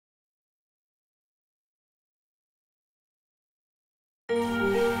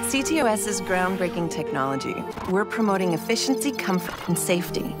CTOS is groundbreaking technology. We're promoting efficiency, comfort, and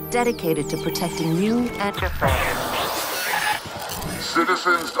safety, dedicated to protecting you and your fans.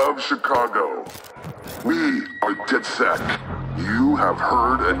 Citizens of Chicago, we are Dedsec. You have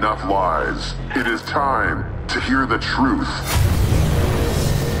heard enough lies. It is time to hear the truth.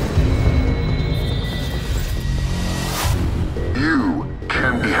 You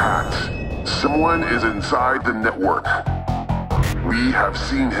can be hacked. Someone is inside the network. We have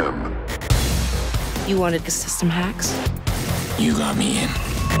seen him. You wanted the system hacks? You got me in.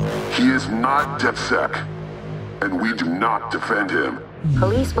 He is not Dedsec, and we do not defend him.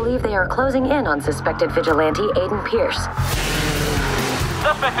 Police believe they are closing in on suspected vigilante Aiden Pierce.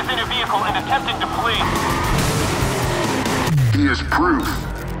 Suspect is in a vehicle and attempting to flee. He is proof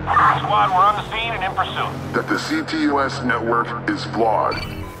Squad, we're on the scene and in pursuit. that the CTOS network is flawed.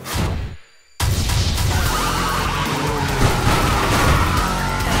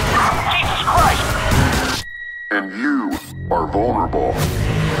 Jesus Christ! And you are vulnerable.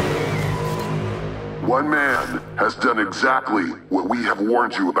 One man has done exactly what we have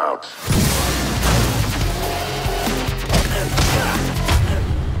warned you about.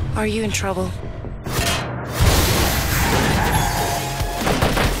 Are you in trouble?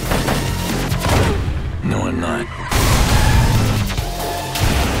 No, I'm not.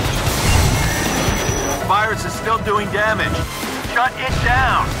 Virus is still doing damage. Shut it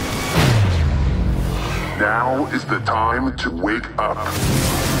down! Now is the time to wake up.